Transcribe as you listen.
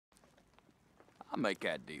I'll make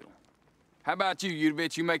that deal. How about you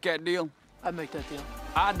bitch? You make that deal? I'd make that deal.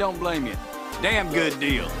 I don't blame you. Damn good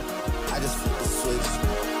deal. I just flip the switch.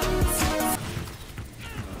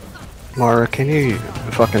 Moira, can you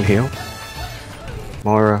fucking heal?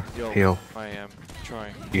 Moira, Yo, heal. I am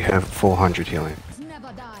trying. You have 400 healing.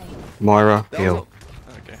 Moira, heal.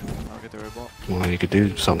 Okay, I'll get the robot. Well, you could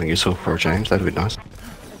do something useful for a change, that'd be nice.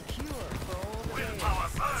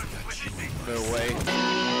 No way.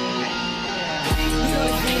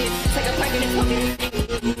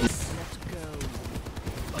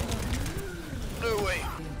 No way.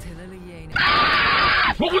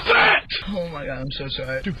 What was that? Oh my god, I'm so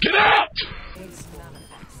sorry. Dude, get out! Let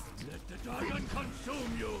the dragon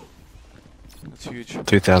consume you. That's huge.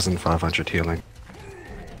 2,500 healing.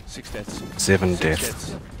 6 deaths. 7 Six death.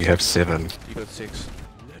 deaths. You have 7. You got 6.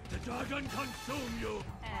 Let the dragon consume you.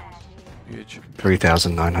 Huge.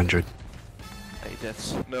 3,900. 8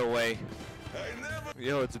 deaths. No way.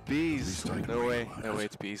 Yo, it's bees. No way. No way,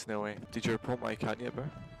 it's bees. No way. Did you report my account yet, bro?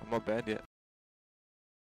 I'm not banned yet.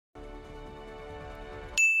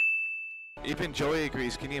 Even Joey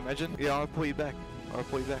agrees. Can you imagine? Yeah, I'll pull you back. I'll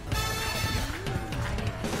pull you back.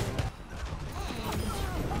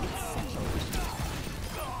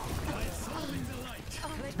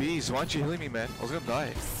 Bees, why aren't you healing me, man? I was gonna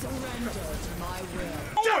die.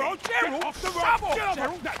 Gerald, Gerald, off the rock!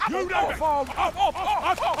 Gerald, you know it! Up!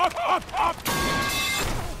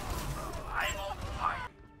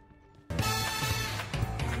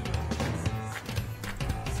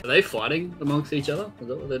 Are they fighting amongst each other? Is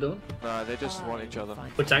that what they're doing? Nah, they just want each other.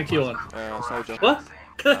 What tank are you on? Soldier. What?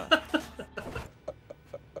 I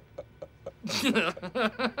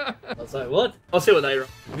was like, what? I'll see what they run.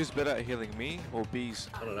 Who's better at healing, me or bees?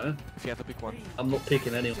 I don't know. If you have to pick one. I'm not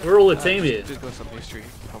picking anyone. We're all a team here. Just got some history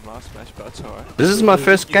from last match, but it's alright. This is my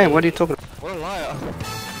first game, what are you talking about? What a liar.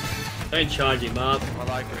 Don't charge him up. I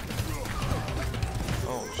like it.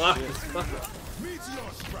 Oh, Fuck shit. this fucker.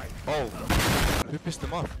 Oh. Who pissed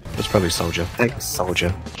him off? It's probably Soldier. Thanks,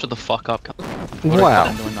 Soldier. Shut the fuck up.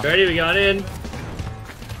 Wow. Ready? We got in.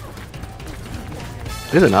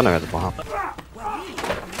 There's another at the bottom.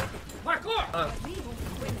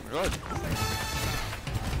 Good.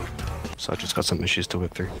 Soldier's got some issues to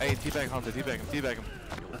work through. Hey, teabag Hunter, teabag him, teabag him.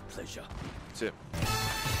 Pleasure. That's it.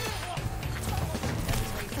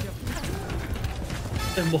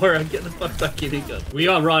 Moira, get the fuck back in here. We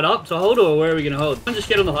are right up to hold, or where are we gonna hold? Just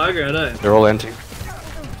get on the high ground, eh? They're all empty. Oh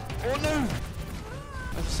no!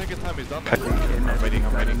 That's the second time he's done that. I'm waiting.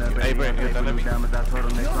 Hey, bro, here, let me.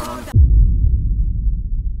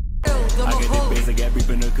 I get the base, I got beef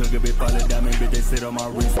in the cook, a bit fall of diamond, bitch, they sit on my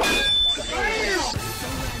wrist.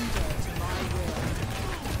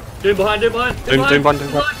 Doing behind. Doing one.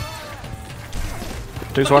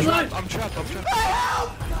 Doing one. I'm trapped.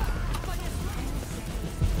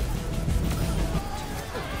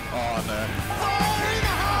 Oh no.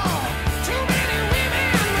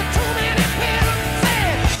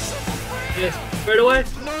 Yes, straight away.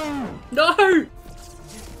 No!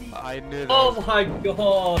 I knew that. Oh my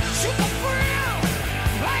god!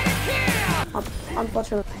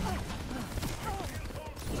 Unfortunately.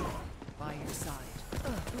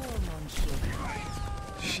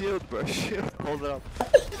 Shield, bro, shield. Hold it up.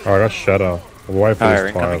 Alright, that's Shadow. We'll wait for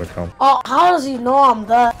this fire to come. Oh, how does he know I'm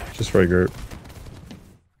there? Just regroup.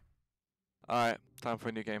 Alright, time for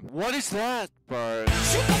a new game. What is that, bro?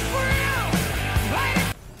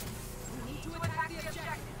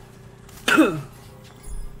 Do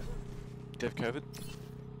you have COVID?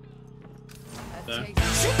 No.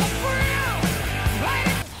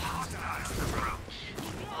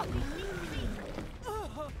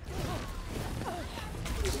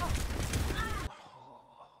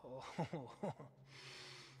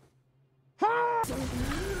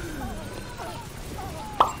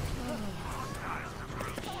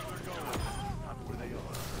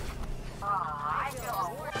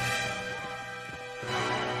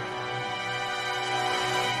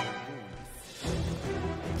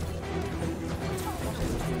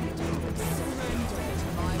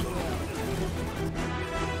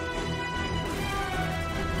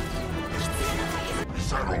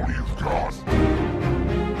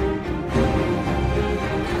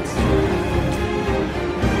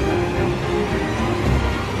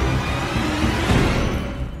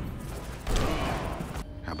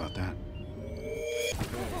 How about that?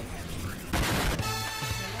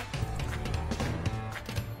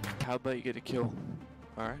 How about you get a kill?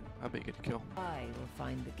 Alright, how about you get a kill? I will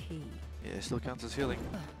find the key. Yeah, it still counts as healing.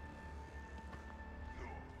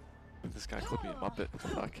 This guy called me a muppet.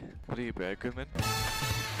 Fuck. What are you, Bear Goodman?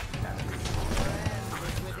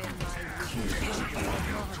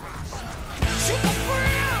 Within my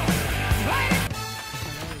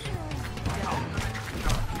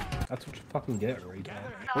fucking get, retard.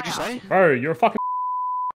 What'd you say? Bro, you're a fucking.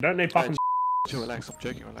 You don't need fucking. Chill, relax. I'm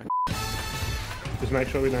joking. Relax. Just make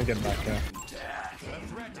sure we don't get back there.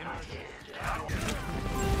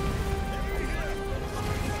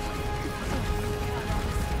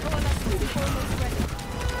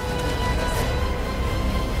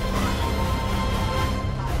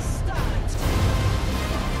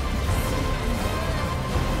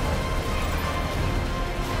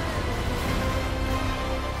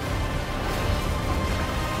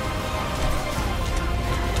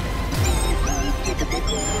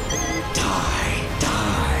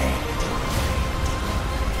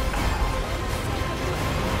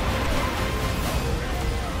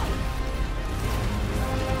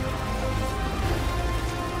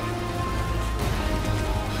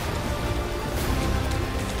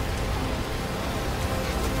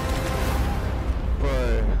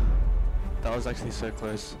 That was actually so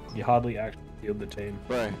close. You hardly actually healed the team.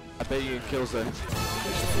 Bro, I bet you in kills though.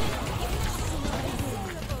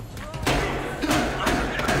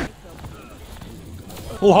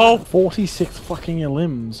 Oh, 46 fucking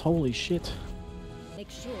limbs. Holy shit. Make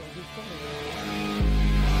sure you follow.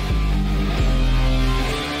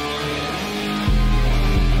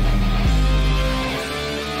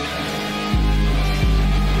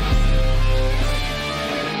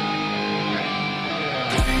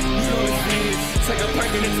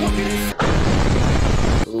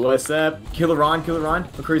 What's up? Kill Ron,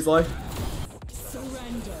 McCree's low.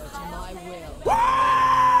 Surrender to my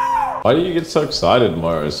will. Why do you get so excited,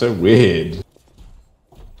 Moira? It's so weird.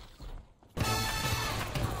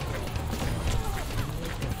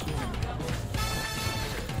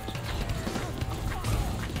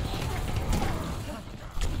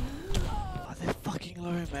 Oh, they're fucking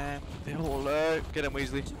low, man. They're all low. Get him,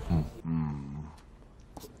 Weasley.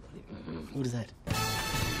 What is that?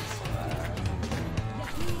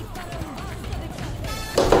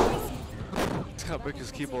 Can't break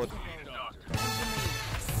his keyboard.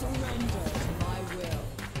 Surrender to my will.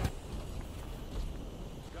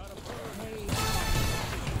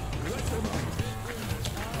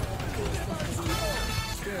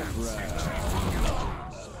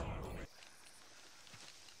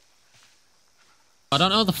 I don't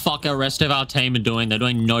know what the fuck the rest of our team are doing. They're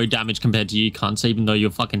doing no damage compared to you cunts, even though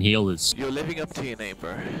you're fucking healers. You're living up to your name,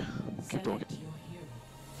 bro. Keep talking.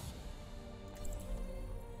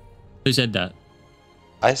 Who said that?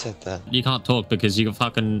 I said that. You can't talk because you got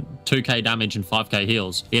fucking 2k damage and 5k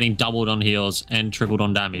heals. You're getting doubled on heals and tripled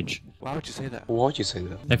on damage. Why would you say that? Why would you say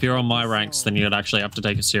that? If you're on my ranks, then you'd actually have to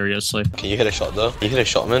take it seriously. Can you hit a shot though? Can you hit a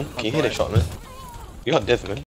shot, man? Can you hit a shot, man? You're not dead, man.